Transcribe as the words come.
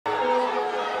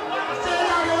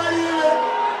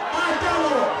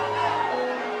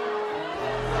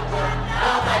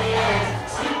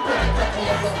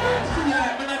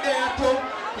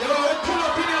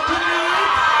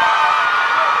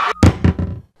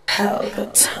Pelpa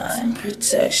time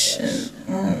protection.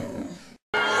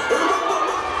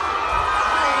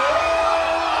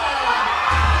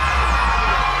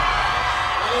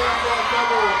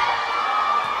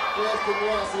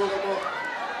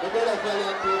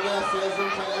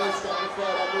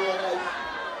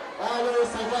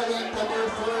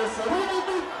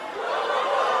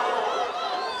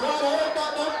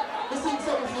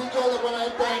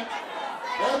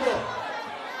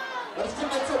 Let's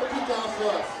get that to kick off for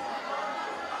us.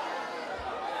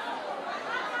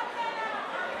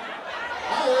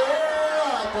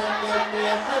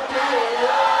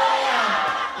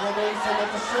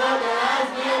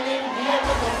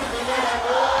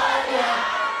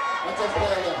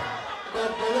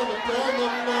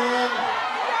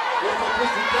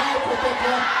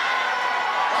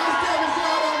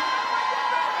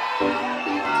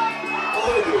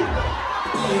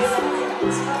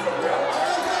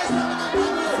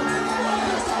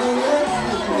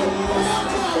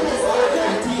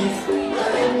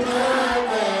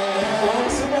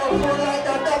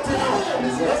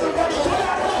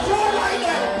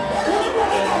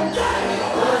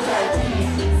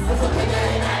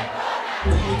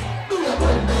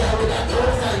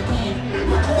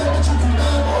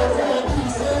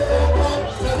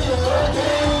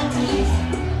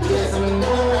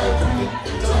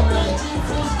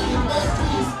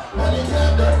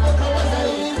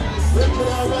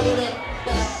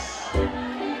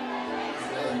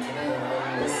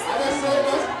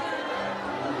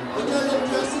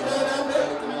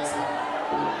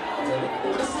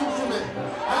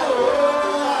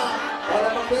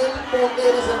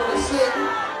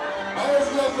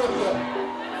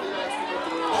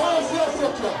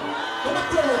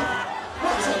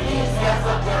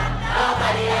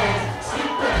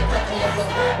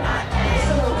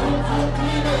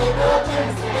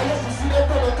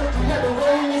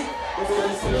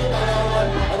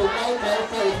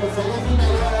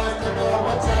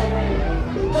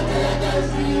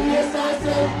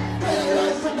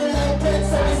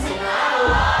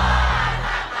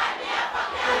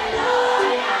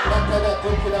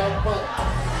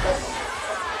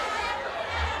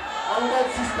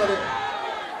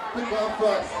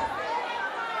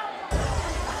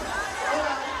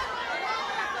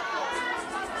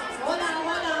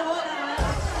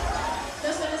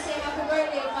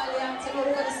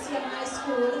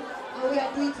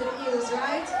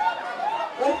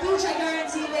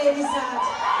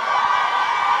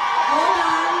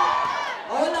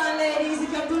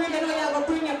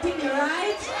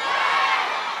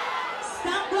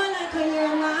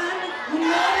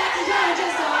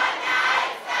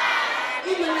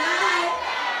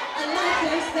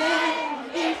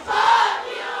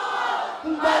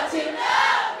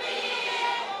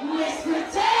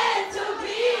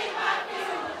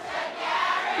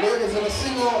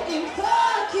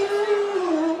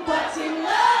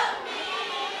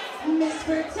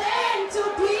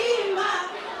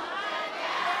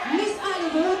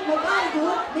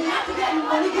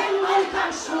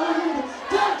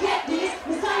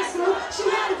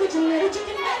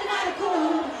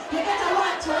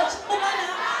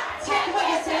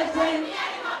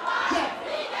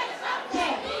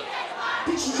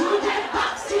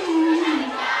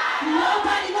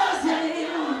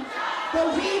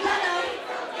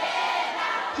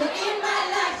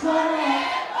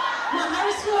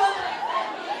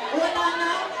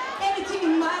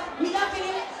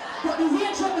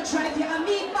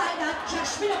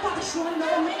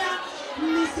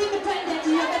 Independent,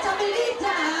 you better believe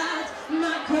that.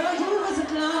 My girl, you was a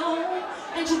clown,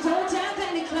 and you don't have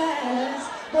any class.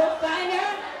 But find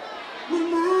her, we're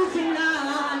moving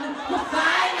on. We'll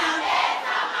find out.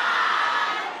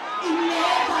 You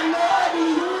never know the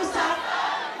use of.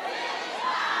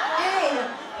 Hey,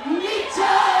 me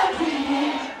don't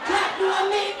read. Got no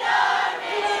me don't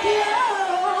read.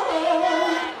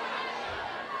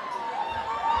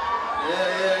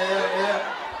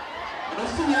 Yeah. I don't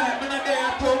see that, man. I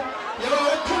there too. Yo,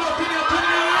 pull up in your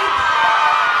tonight.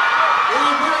 You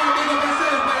very big of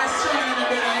yourself, but I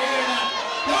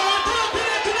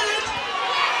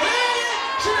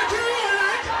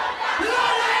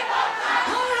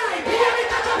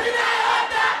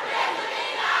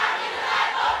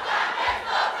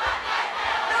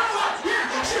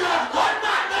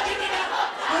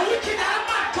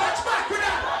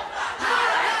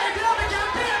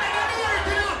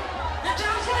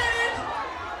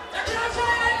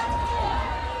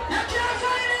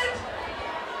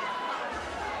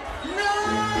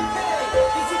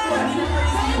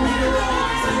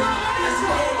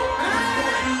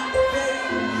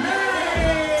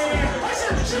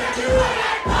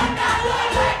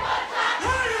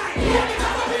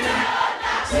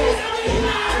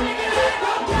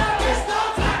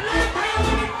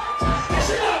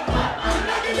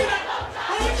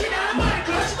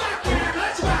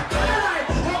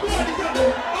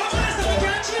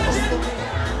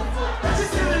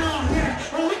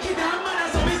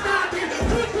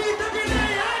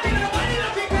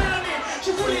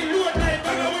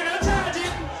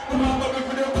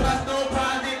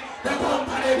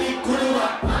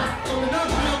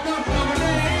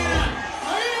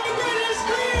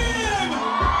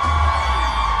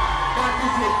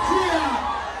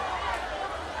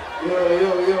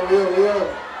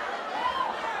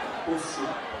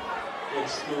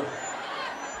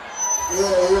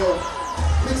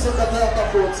fix up that like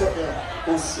a phone up here.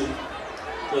 Pussy.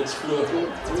 Let's flow.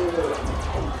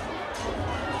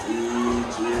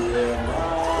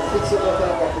 Fix up that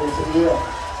like a phone up here.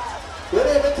 When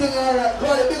everything alright,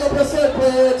 probably big up yourself for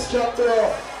your head strap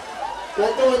there.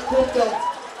 Don't know it cooked up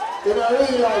in a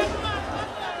real life.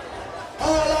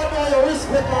 All I know you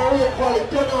respect and rate quality.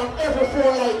 Turn on every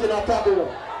phone light in a taboo.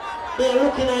 They're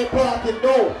looking at party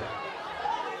now.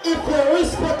 If you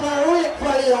respect and rate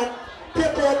Valiant,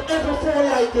 take out every phone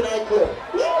light in a club.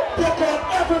 Take out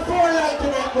every phone light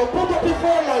in a club. Put up your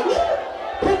phone light.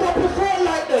 Put up your phone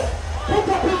light there. Put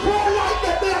up your phone light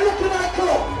there. They are looking at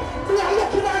club. They are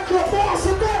looking at club. Boss,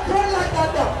 you don't phone like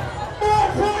that now. More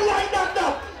phone like that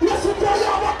now. Yes, you tell you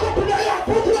have a couple of you.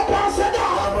 Put it up and say that.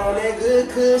 I'm on that good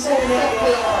cushion.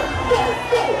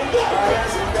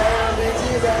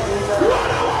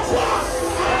 Run our flag.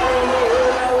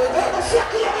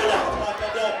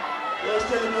 You're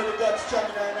still in the guts,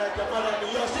 chucking that night, the man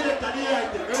and you're still at the right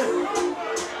thing,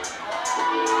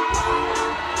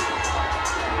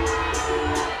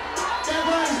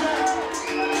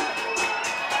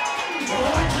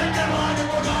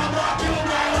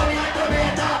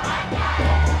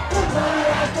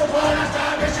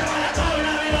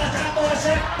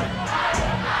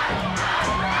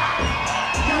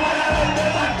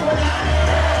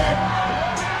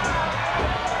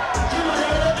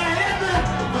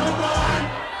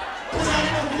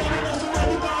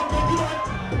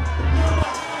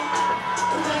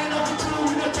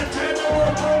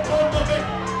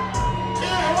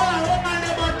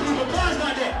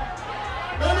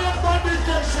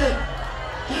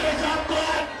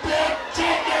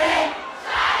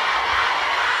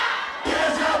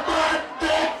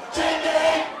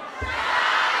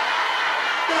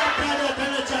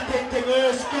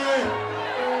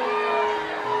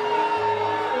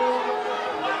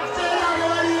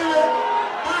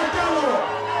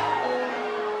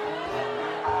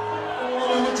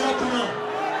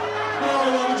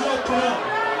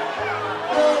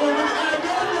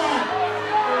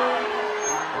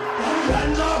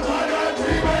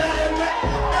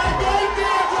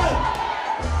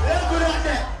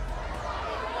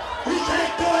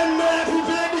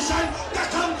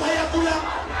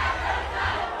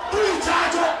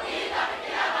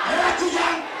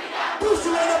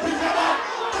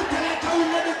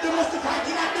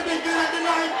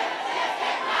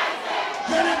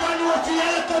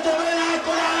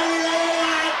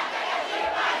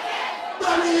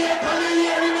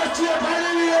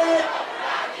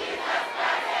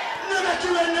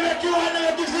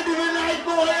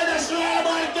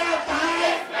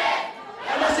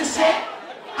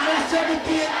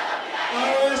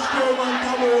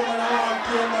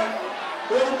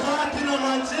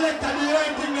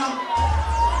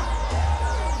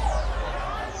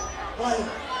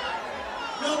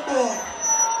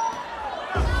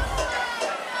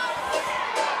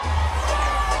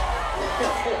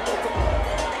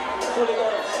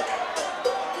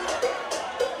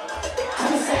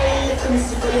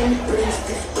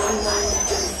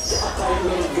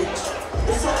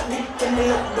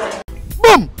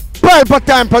 Boom! Pelpa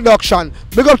Time Production.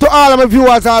 Big up to all of my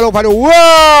viewers all over the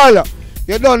world.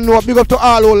 You don't know. Big up to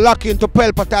all who lock into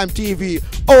Pelpa Time TV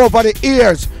over the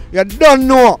years. You don't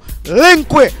know.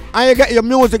 Link with and you get your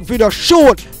music video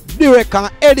shoot, direct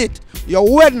and edit.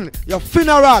 Your wedding, your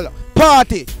funeral,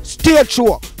 party, stage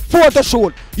show, photo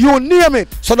shoot, you name it.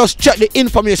 So just check the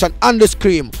information on the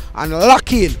screen and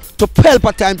lock in to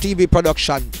Pelpa Time TV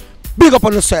Production. Big up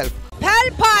on yourself.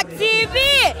 Pelpa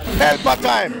TV! Pelpa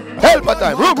Time! Pelpa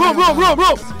Time! Room!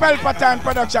 Pelpa Time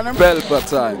Production. Pelpa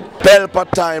Time.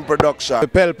 Pelpa Time Production.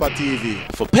 Pelpa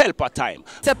TV. For Pelpa Time.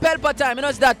 It's a Pelpa Time, you know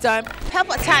it's that time.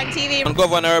 Pelpa Time TV. I'm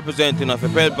governor representing of a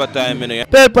Pelpa Time, you know.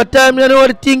 Pelpa Time, you know what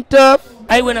the thing tough?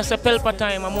 I when I say Pelpa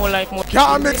Time, I'm more like more.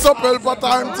 Can't mix up Pelpa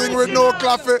Time thing with no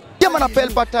coffee. Yeah, man, a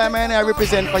Pelpa Time, and I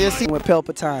represent for your scene with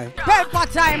Pelpa Time.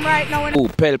 Pelpa Time right now. Oh,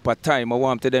 Pelpa Time, I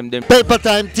want to them. Pelpa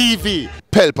Time TV.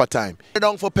 Pelpa Time. You're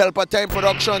down for Pelpa Time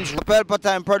Productions. Pelpa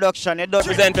Time Production, it does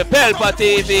Represent for Pelpa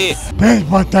TV.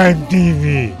 Pelpa Time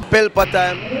TV. Pelpa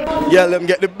Time. Yeah, let them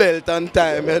get the belt on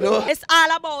time, you know. It's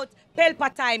all about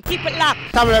Pelpa Time. Keep it locked.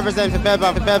 Time represent for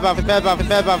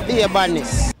Pelpa here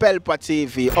badness. Pelpa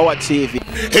TV, our TV.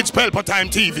 It's Pelpa Time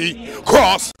TV.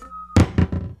 Cross.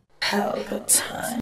 Pelpa Time.